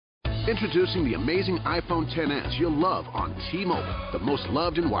Introducing the amazing iPhone XS you'll love on T-Mobile, the most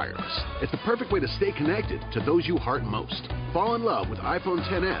loved in wireless. It's the perfect way to stay connected to those you heart most. Fall in love with iPhone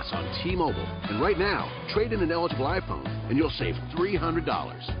XS on T-Mobile. And right now, trade in an eligible iPhone and you'll save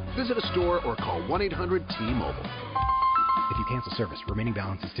 $300. Visit a store or call 1-800-T-Mobile. If you cancel service, remaining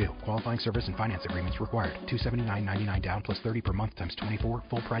balance is due. Qualifying service and finance agreements required. $279.99 down plus 30 per month times 24.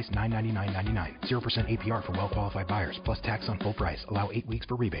 Full price $999.99. 0% APR for well-qualified buyers plus tax on full price. Allow 8 weeks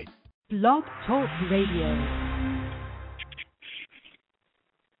for rebate. Blog Talk Radio.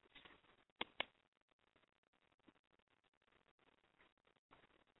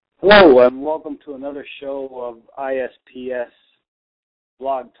 Hello and welcome to another show of ISPS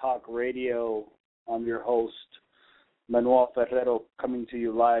Blog Talk Radio. I'm your host, Manuel Ferrero, coming to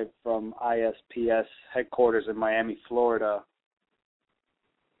you live from ISPS headquarters in Miami, Florida.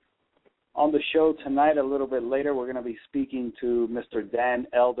 On the show tonight, a little bit later, we're going to be speaking to Mr. Dan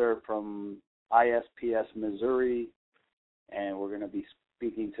Elder from ISPS Missouri, and we're going to be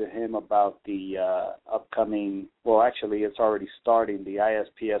speaking to him about the upcoming, well, actually, it's already starting, the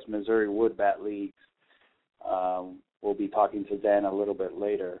ISPS Missouri Wood Bat Leagues. We'll be talking to Dan a little bit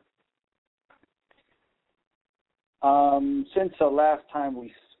later. Since the last time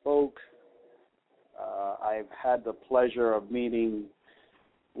we spoke, I've had the pleasure of meeting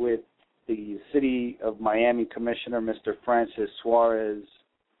with the City of Miami Commissioner, Mr. Francis Suarez.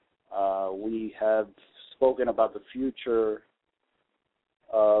 We have spoken about the future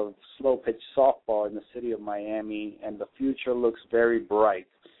of slow pitch softball in the City of Miami, and the future looks very bright.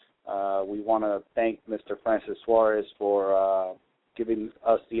 We want to thank Mr. Francis Suarez for giving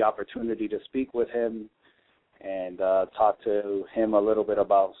us the opportunity to speak with him and talk to him a little bit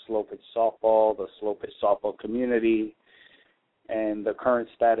about slow pitch softball, the slow pitch softball community, and the current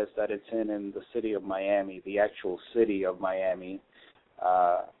status that it's in the city of Miami, the actual city of Miami.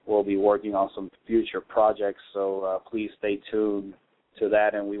 We'll be working on some future projects, so please stay tuned to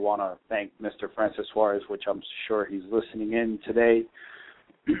that. And we want to thank Mr. Francis Suarez, which I'm sure he's listening in today.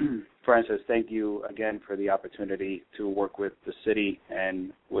 Francis, thank you again for the opportunity to work with the city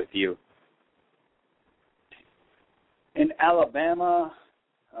and with you. In Alabama,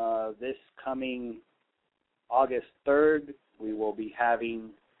 this coming August 3rd, we will be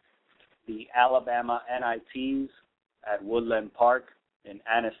having the Alabama NITs at Woodland Park in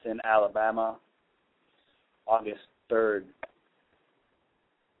Anniston, Alabama, August 3rd.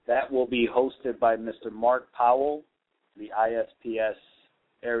 That will be hosted by Mr. Mark Powell, the ISPS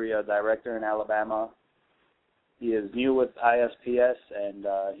area director in Alabama. He is new with ISPS, and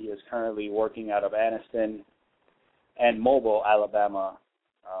he is currently working out of Anniston and Mobile, Alabama.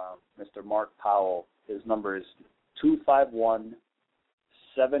 Mr. Mark Powell, his number is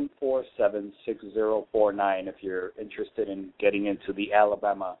 251-747-6049 if you're interested in getting into the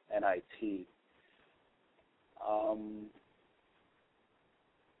Alabama NIT.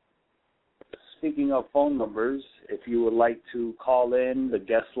 Speaking of phone numbers, if you would like to call in, the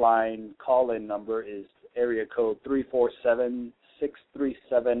guest line call-in number is area code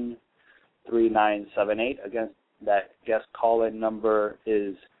 347-637-3978. Again, that guest call-in number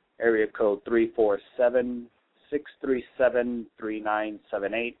is area code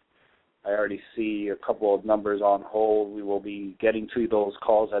 347-637-3978. I already see a couple of numbers on hold. We will be getting to those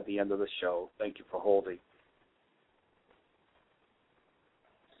calls at the end of the show. Thank you for holding.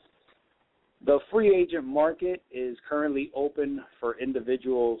 The free agent market is currently open for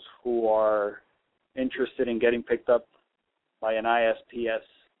individuals who are interested in getting picked up by an ISPS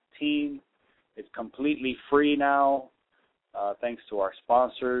team. It's completely free now, thanks to our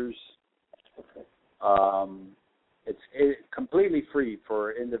sponsors. It's completely free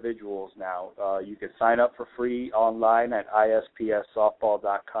for individuals now. You can sign up for free online at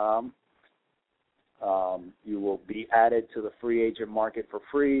ispssoftball.com. You will be added to the free agent market for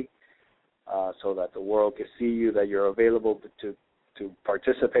free so that the world can see you, that you're available to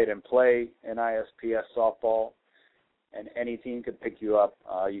participate and play in ISPS softball, and any team could pick you up.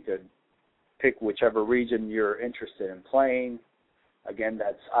 You could pick whichever region you're interested in playing. Again,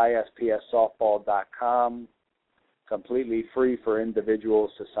 that's ispssoftball.com. Completely free for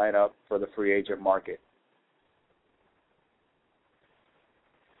individuals to sign up for the free agent market.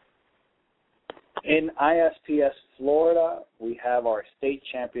 In ISPS Florida, we have our state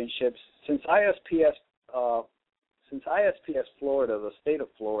championships. Since ISPS Florida, the state of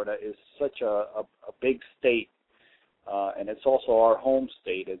Florida, is such a big state, and it's also our home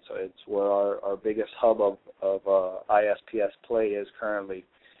state. It's where our biggest hub of ISPS play is currently.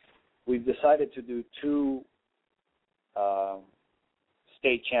 We've decided to do two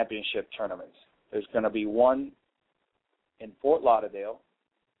state championship tournaments. There's going to be one in Fort Lauderdale,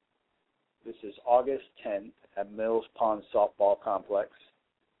 This is August 10th at Mills Pond Softball Complex.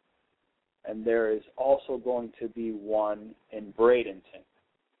 And there is also going to be one in Bradenton.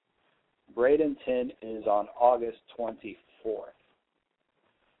 Bradenton is on August 24th.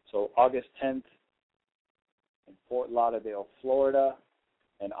 So August 10th in Fort Lauderdale, Florida,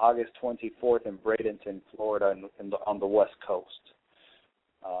 and August 24th in Bradenton, Florida, on the West Coast.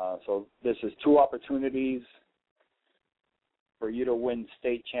 So this is two opportunities for you to win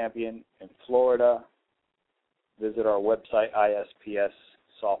state champion in Florida. Visit our website,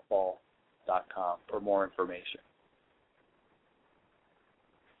 ispssoftball.com, for more information.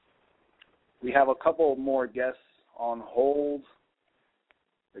 We have a couple more guests on hold.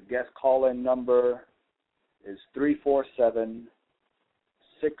 The guest call-in number is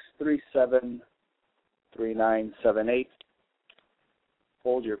 347-637-3978.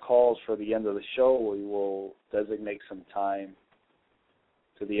 Hold your calls for the end of the show. We will designate some time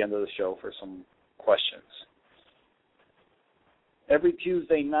to the end of the show for some questions. Every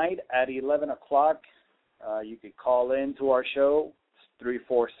Tuesday night at 11 o'clock, you can call in to our show. It's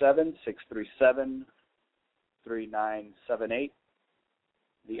 347-637-3978.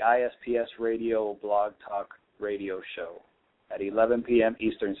 The ISPS Radio Blog Talk Radio Show at 11 p.m.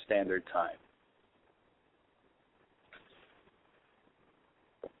 Eastern Standard Time.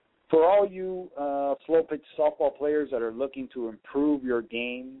 For all you slow pitch softball players that are looking to improve your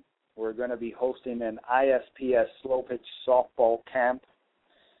game, we're going to be hosting an ISPS slow pitch softball camp.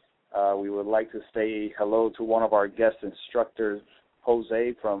 We would like to say hello to one of our guest instructors,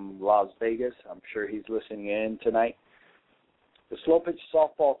 Jose from Las Vegas. I'm sure he's listening in tonight. The slow pitch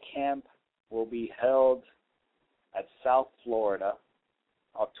softball camp will be held at South Florida,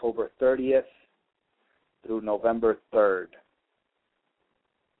 October 30th through November 3rd.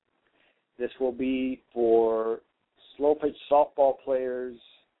 This will be for slow pitch softball players,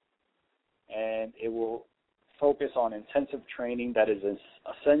 and it will focus on intensive training that is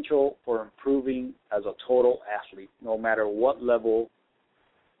essential for improving as a total athlete, no matter what level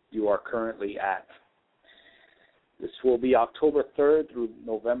you are currently at. This will be October 30th through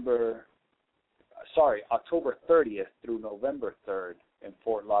November 3rd in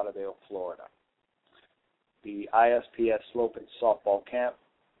Fort Lauderdale, Florida. The ISPS Slow Pitch Softball Camp.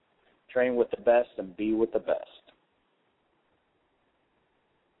 Train with the best and be with the best.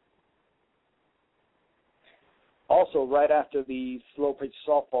 Also, right after the Slow Pitch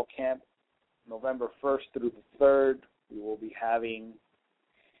Softball Camp, November 1st through the 3rd, we will be having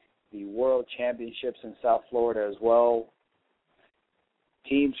the World Championships in South Florida as well.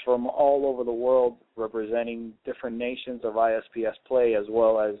 Teams from all over the world representing different nations of ISPS play, as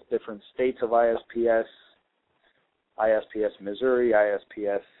well as different states of ISPS, ISPS Missouri,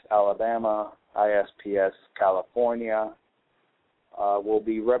 ISPS Alabama, ISPS California, will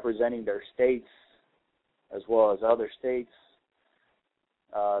be representing their states as well as other states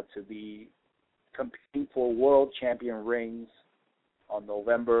to be competing for world champion rings on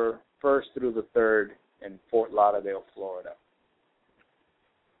November 1st through the 3rd in Fort Lauderdale, Florida.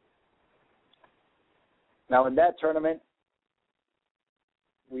 Now, in that tournament,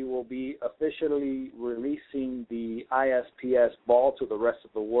 we will be officially releasing the ISPS ball to the rest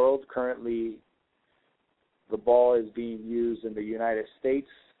of the world. Currently, the ball is being used in the United States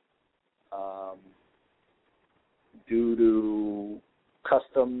due to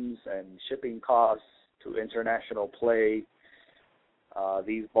customs and shipping costs to international play.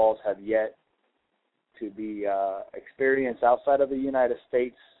 These balls have yet to be experienced outside of the United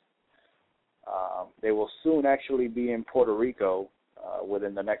States. They will soon actually be in Puerto Rico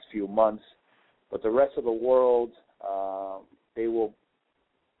within the next few months. But the rest of the world, they will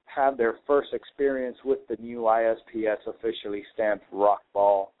have their first experience with the new ISPS officially stamped rock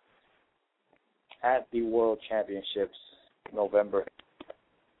ball at the World Championships November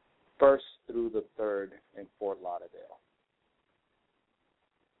 1st through the 3rd in Fort Lauderdale.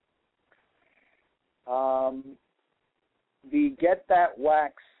 The Get That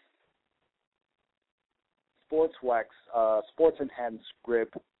Wax Sports Wax, Sports Enhanced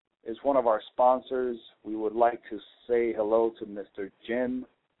Grip is one of our sponsors. We would like to say hello to Mr. Jim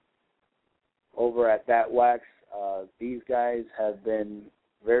over at That Wax. These guys have been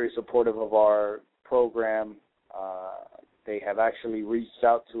very supportive of our program. They have actually reached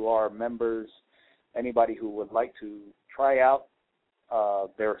out to our members, anybody who would like to try out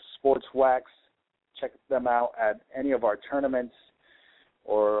their sports wax. Check them out at any of our tournaments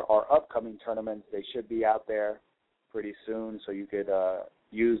or our upcoming tournaments. They should be out there pretty soon, so you could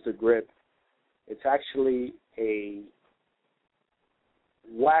use the grip. It's actually a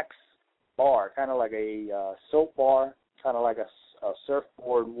wax bar, kind of like a soap bar, kind of like a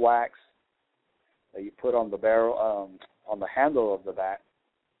surfboard wax that you put on the barrel, on the handle of the bat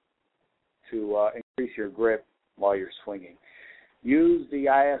to increase your grip while you're swinging. Use the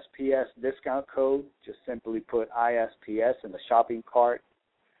ISPS discount code. Just simply put ISPS in the shopping cart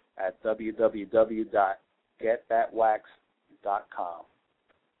at www.getthatwax.com.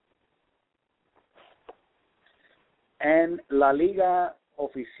 And La Liga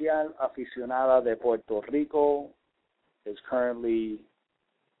Oficial Aficionada de Puerto Rico is currently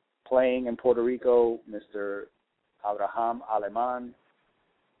playing in Puerto Rico, Mr. Abraham Aleman.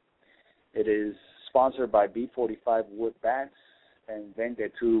 It is sponsored by B45 Wood Bats and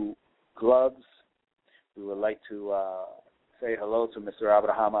 22 Gloves. We would like to say hello to Mr.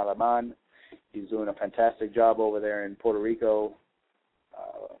 Abraham Aleman. He's doing a fantastic job over there in Puerto Rico.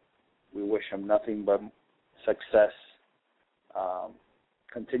 We wish him nothing but success,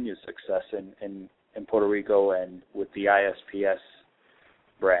 continued success in Puerto Rico and with the ISPS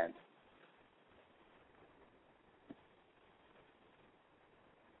brand.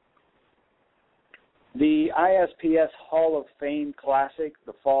 The ISPS Hall of Fame Classic,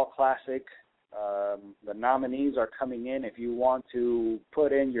 the Fall Classic, the nominees are coming in. If you want to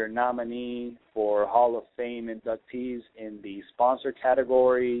put in your nominee for Hall of Fame inductees in the sponsor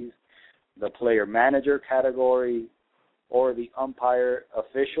categories, the player manager category, or the umpire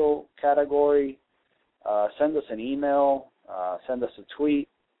official category, send us an email, send us a tweet,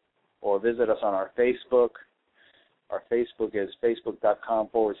 or visit us on our Facebook. Our Facebook is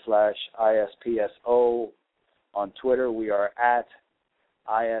facebook.com/ISPSO. On Twitter, we are at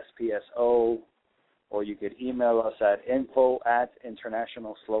ISPSO, or you could email us at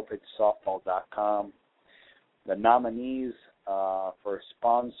info@internationalslowpitchsoftball.com. The nominees for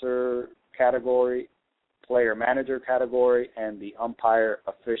sponsor category, player manager category, and the umpire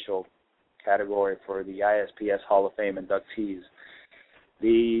official category for the ISPS Hall of Fame inductees.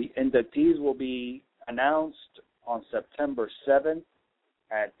 The inductees will be announced on September 7th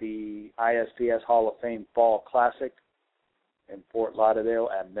at the ISPS Hall of Fame Fall Classic in Fort Lauderdale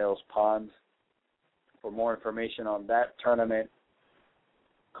at Mills Ponds. For more information on that tournament,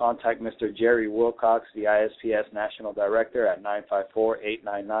 contact Mr. Jerry Wilcox, the ISPS National Director, at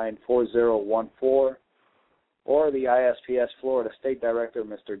 954-899-4014, or the ISPS Florida State Director,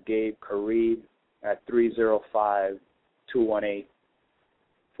 Mr. Gabe Kareed, at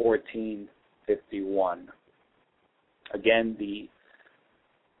 305-218-1451. Again, the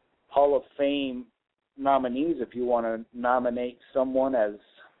Hall of Fame nominees, if you want to nominate someone as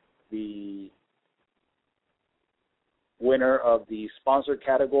the winner of the sponsor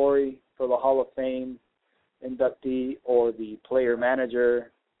category for the Hall of Fame inductee, or the player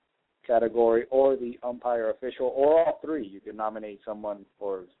manager category, or the umpire official, or all three. You can nominate someone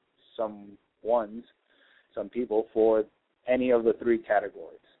or some people for any of the three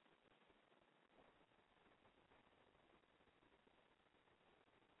categories.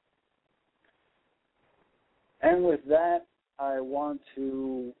 And with that, I want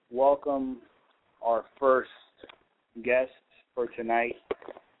to welcome our first guest for tonight,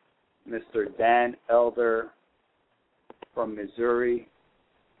 Mr. Dan Elder from Missouri.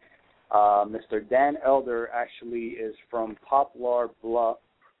 Mr. Dan Elder actually is from Poplar Bluff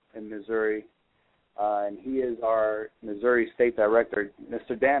in Missouri, and he is our Missouri State Director.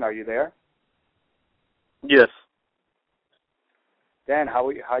 Mr. Dan, are you there? Yes. Dan, how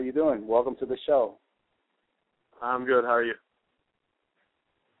you doing? Welcome to the show. I'm good. How are you?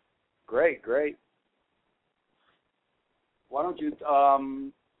 Great. Why don't you,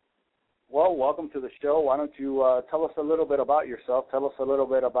 welcome to the show. Why don't you tell us a little bit about yourself? Tell us a little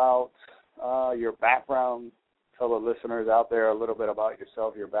bit about your background. Tell the listeners out there a little bit about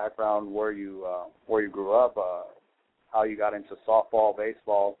yourself, your background, where you grew up, how you got into softball,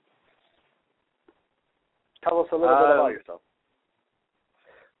 baseball. Tell us a little bit about yourself.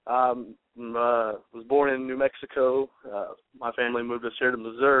 Was born in New Mexico. My family moved us here to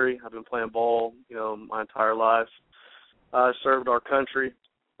Missouri. I've been playing ball, my entire life. I served our country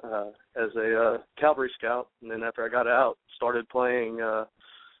as a cavalry scout, and then after I got out, started playing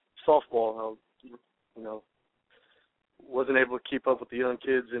softball. I, wasn't able to keep up with the young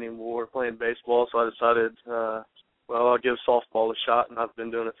kids anymore playing baseball, so I decided, I'll give softball a shot, and I've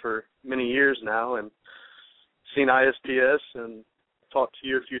been doing it for many years now, and seen ISPS and talked to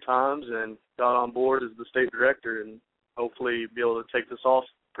you a few times and got on board as the state director, and hopefully be able to take this off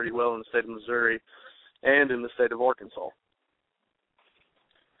pretty well in the state of Missouri and in the state of Arkansas.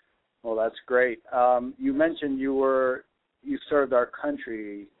 Well, that's great. You mentioned you served our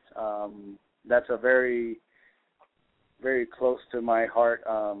country. That's a very, very close to my heart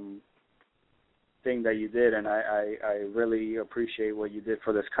thing that you did, and I really appreciate what you did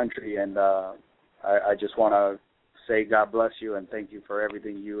for this country. And I just want to say God bless you and thank you for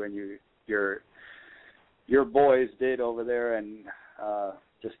everything you and your boys did over there, and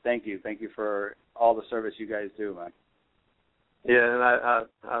just thank you for all the service you guys do, man. Yeah, and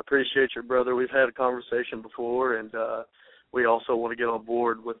I appreciate your brother. We've had a conversation before, and we also want to get on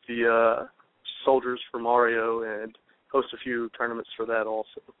board with the Soldiers for Mario and host a few tournaments for that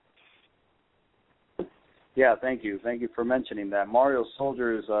also. Yeah, thank you. Thank you for mentioning that. Mario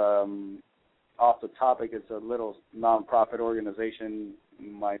Soldiers, off the topic, it's a little nonprofit organization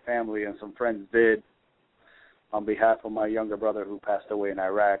my family and some friends did on behalf of my younger brother who passed away in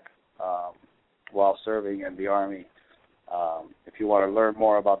Iraq while serving in the Army. If you want to learn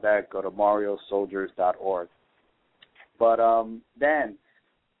more about that, go to mariosoldiers.org. But, Dan,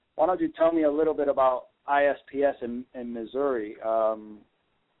 why don't you tell me a little bit about ISPS in Missouri?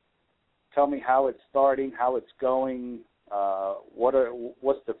 Tell me how it's starting, how it's going,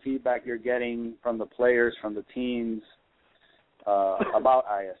 what's the feedback you're getting from the players, from the teams about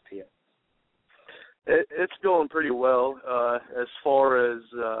ISPS? It's going pretty well as far as,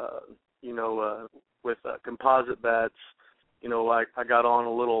 with composite bats. I got on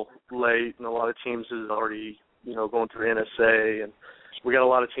a little late, and a lot of teams is already, going through NSA, and we got a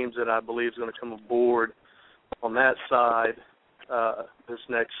lot of teams that I believe is going to come aboard on that side this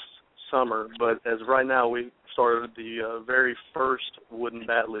next summer. But as of right now, we started the very first Wooden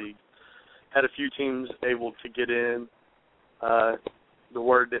Bat League. Had a few teams able to get in. The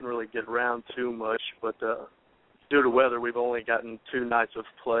word didn't really get around too much, but due to weather, we've only gotten 2 nights of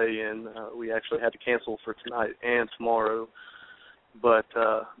play in. We actually had to cancel for tonight and tomorrow. But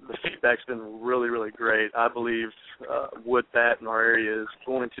the feedback's been really, really great. I believe wood bat in our area is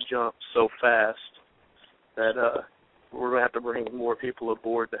going to jump so fast that we're going to have to bring more people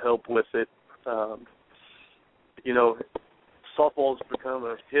aboard to help with it. Softball's become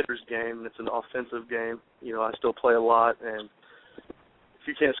a hitter's game, and it's an offensive game. I still play a lot, and if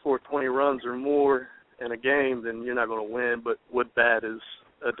you can't score 20 runs or more in a game, then you're not going to win. But wood bat is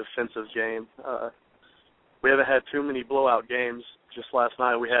a defensive game. We haven't had too many blowout games. Just last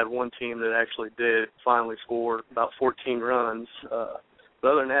night we had one team that actually did finally score about 14 runs. But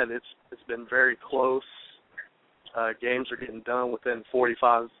other than that, it's been very close. Games are getting done within 30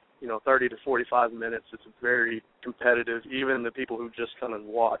 to 45 minutes. It's very competitive. Even the people who just come and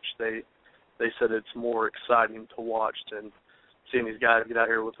watch, they said it's more exciting to watch than seeing these guys get out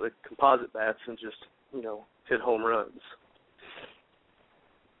here with the composite bats and just, hit home runs.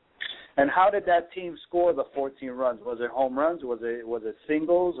 And how did that team score the 14 runs? Was it home runs? Was it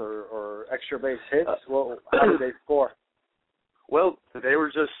singles or extra base hits? How did they score? Well, they were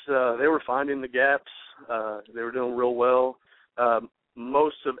just they were finding the gaps. They were doing real well.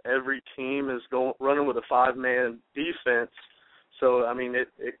 Most of every team is running with a 5-man defense. So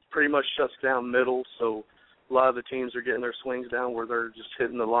it pretty much shuts down middle. So a lot of the teams are getting their swings down where they're just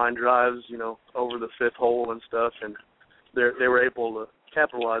hitting the line drives, over the 5th hole and stuff, and they were able to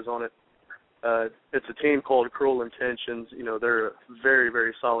capitalize on it. It's a team called Cruel Intentions. They're a very,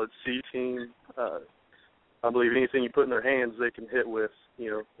 very solid C team. I believe anything you put in their hands they can hit with,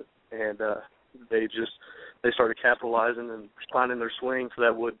 and they started capitalizing and finding their swing for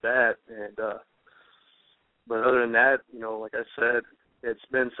that wood bat. And but other than that, like I said, it's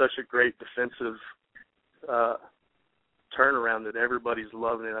been such a great defensive turnaround that everybody's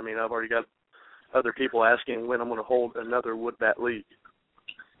loving it. I've already got other people asking when I'm going to hold another wood bat league.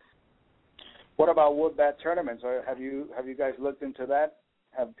 What about wood bat tournaments? Or have you guys looked into that?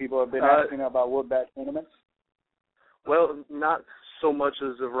 Have people been asking about wood bat tournaments? Well, not so much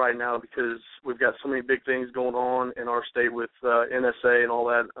as of right now because we've got so many big things going on in our state with NSA and all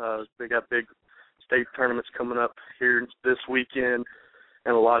that. They got big state tournaments coming up here this weekend,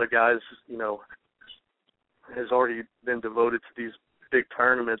 and a lot of guys, has already been devoted to these big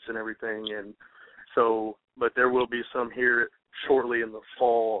tournaments and everything. And so, but there will be some here shortly in the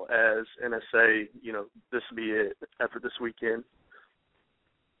fall as NSA, this will be it after this weekend.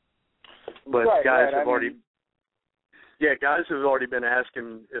 But guys have already been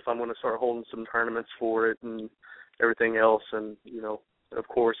asking if I'm going to start holding some tournaments for it and everything else. And, of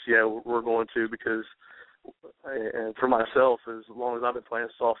course, we're going to because, and for myself, as long as I've been playing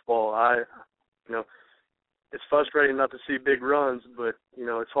softball, it's frustrating not to see big runs, but,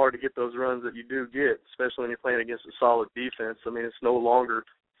 it's hard to get those runs that you do get, especially when you're playing against a solid defense. It's no longer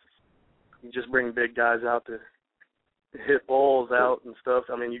you just bring big guys out to hit balls out and stuff.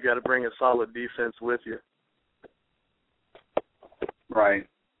 You got to bring a solid defense with you. Right.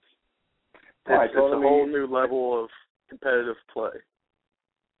 It's a whole new level of competitive play.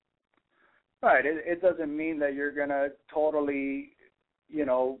 Right. It doesn't mean that you're going to totally,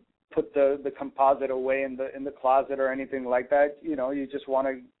 put the composite away in the closet or anything like that. You know, you just want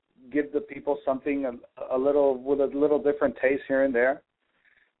to give the people something a little with a little different taste here and there,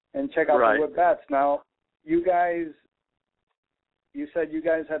 and check out Right. the wood bats. Now, you said you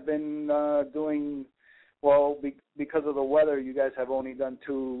guys have been doing well because of the weather. You guys have only done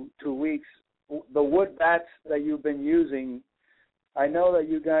two weeks. The wood bats that you've been using, I know that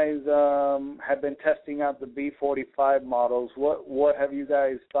you guys have been testing out the B45 models. What have you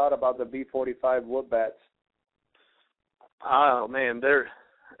guys thought about the B45 wood bats? Oh man, they're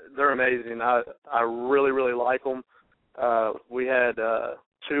amazing. I really, really like them. We had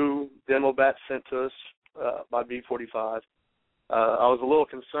 2 demo bats sent to us by B45. I was a little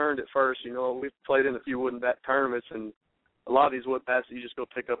concerned at first. You know, we've played in a few wooden bat tournaments, and a lot of these wood bats you just go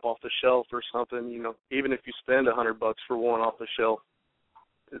pick up off the shelf or something. You know, even if you spend $100 for one off the shelf,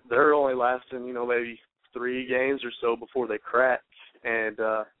 they're only lasting, you know, maybe 3 games or so before they crack. And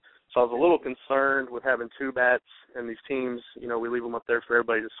so I was a little concerned with having 2 bats, and these teams, you know, we leave them up there for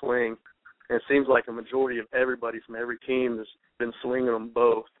everybody to swing. And it seems like a majority of everybody from every team has been swinging them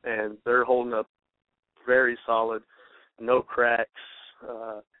both, and they're holding up very solid, no cracks,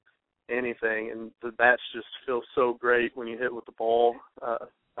 anything. And the bats just feel so great when you hit with the ball.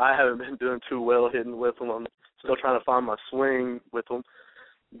 I haven't been doing too well hitting with them. I'm still trying to find my swing with them.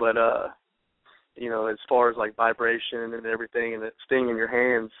 But, you know, as far as like vibration and everything and it sting in your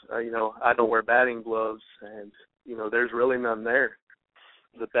hands, you know, I don't wear batting gloves, and, you know, there's really none there.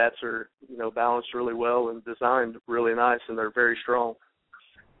 The bats are, you know, balanced really well and designed really nice, and they're very strong.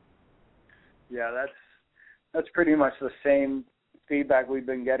 Yeah, that's pretty much the same feedback we've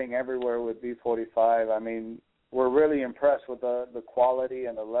been getting everywhere with B45. I mean, we're really impressed with the quality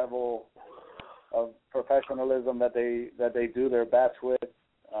and the level of professionalism that they do their bats with.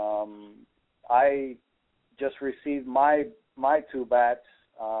 I just received my 2 bats,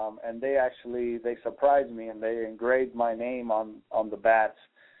 and they surprised me, and they engraved my name on the bats.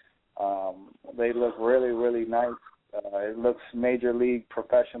 They look really, really nice. It looks major league,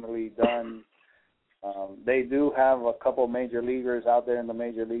 professionally done. They do have a couple major leaguers out there in the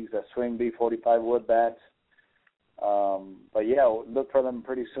major leagues that swing B45 wood bats. But yeah, look for them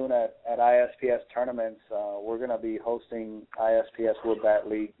pretty soon at ISPS tournaments. We're going to be hosting ISPS wood bat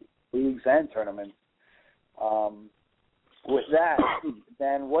leagues and tournaments. With that,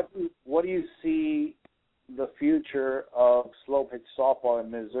 Dan, what do you see the future of slope pitch softball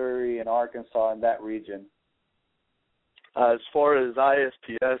in Missouri and Arkansas and that region? As far as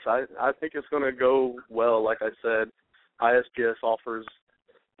ISPS, I think it's going to go well. Like I said, ISPS offers,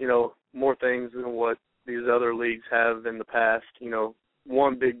 you know, more things than what these other leagues have in the past. You know,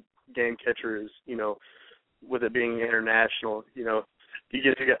 one big game catcher is, you know, with it being international, you know, you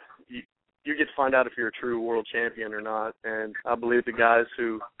get to find out if you're a true world champion or not. And I believe the guys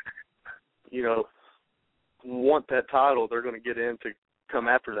who, you know, want that title, they're going to get in to come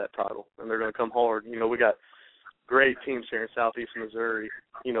after that title, and they're going to come hard. You know, we got great teams here in Southeast Missouri.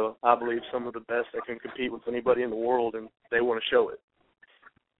 You know, I believe some of the best that can compete with anybody in the world, and they want to show it.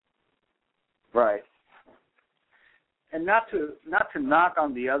 Right. And not to knock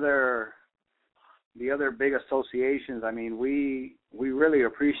on the other big associations. I mean, we really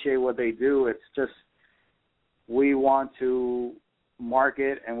appreciate what they do. It's just we want to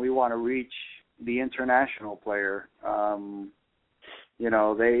market and we want to reach the international player. You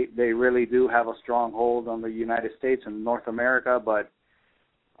know, they really do have a strong hold on the United States and North America, but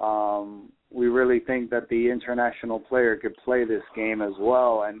we really think that the international player could play this game as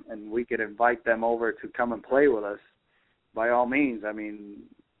well, and we could invite them over to come and play with us. By all means. I mean,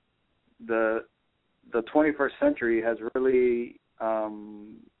 the 21st century has really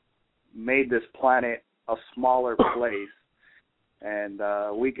made this planet a smaller place, and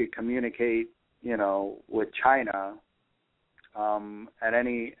we could communicate, you know, with China at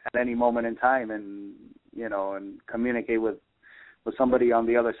any moment in time, and you know, and communicate with somebody on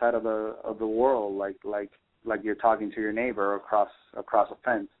the other side of the world, like you're talking to your neighbor across a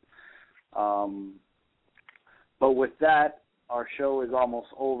fence. But with that, our show is almost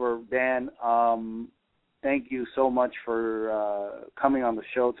over. Dan, thank you so much for coming on the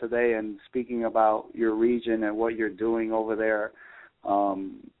show today and speaking about your region and what you're doing over there.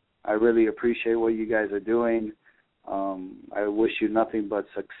 I really appreciate what you guys are doing. I wish you nothing but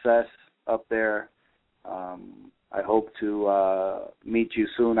success up there. I hope to meet you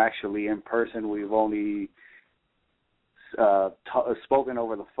soon, actually, in person. We've only spoken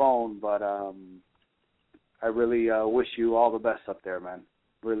over the phone, but I really wish you all the best up there, man.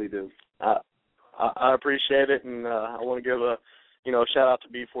 Really do. I appreciate it, and I want to give a shout out to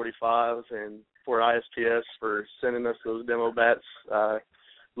B45s and for ISPS for sending us those demo bats.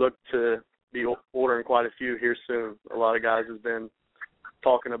 look to be ordering quite a few here soon. A lot of guys have been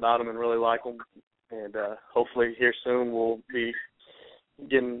talking about them and really like them, and hopefully here soon we'll be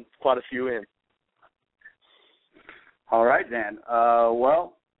getting quite a few in. All right, Dan.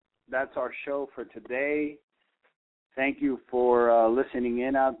 Well, that's our show for today. Thank you for listening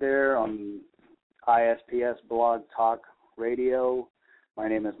in out there on ISPS Blog Talk Radio. My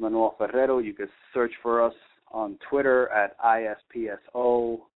name is Manuel Ferrero. You can search for us on Twitter at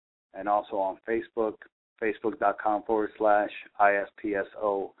ISPSO and also on Facebook,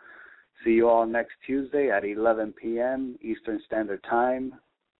 facebook.com/ISPSO. See you all next Tuesday at 11 p.m. Eastern Standard Time.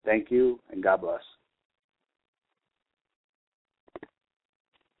 Thank you, and God bless.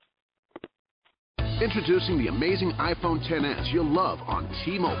 Introducing the amazing iPhone XS you'll love on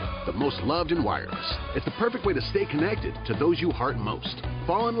T-Mobile, the most loved in wireless. It's the perfect way to stay connected to those you heart most.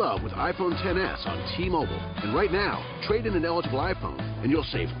 Fall in love with iPhone XS on T-Mobile. And right now, trade in an eligible iPhone and you'll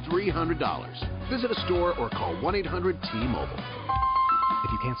save $300. Visit a store or call 1-800-T-Mobile.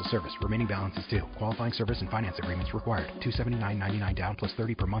 If you cancel service, remaining balance is due. Qualifying service and finance agreements required. $279.99 down plus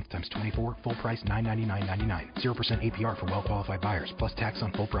 30 per month times 24. Full price $999.99. 0% APR for well-qualified buyers plus tax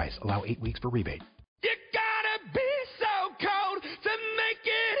on full price. Allow 8 weeks for rebate. You gotta be so cold to make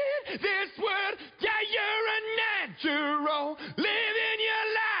it in this world. Yeah, you're a natural, living your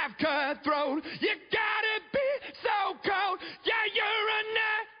life cutthroat. You gotta be so cold. Yeah, you're a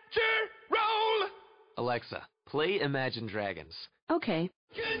natural. Alexa, play Imagine Dragons. Okay.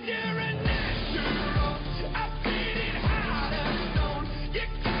 'Cause you're a natural. I feel it harder. You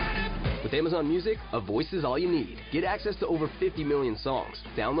gotta be. With Amazon Music, a voice is all you need. Get access to over 50 million songs.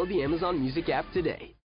 Download the Amazon Music app today.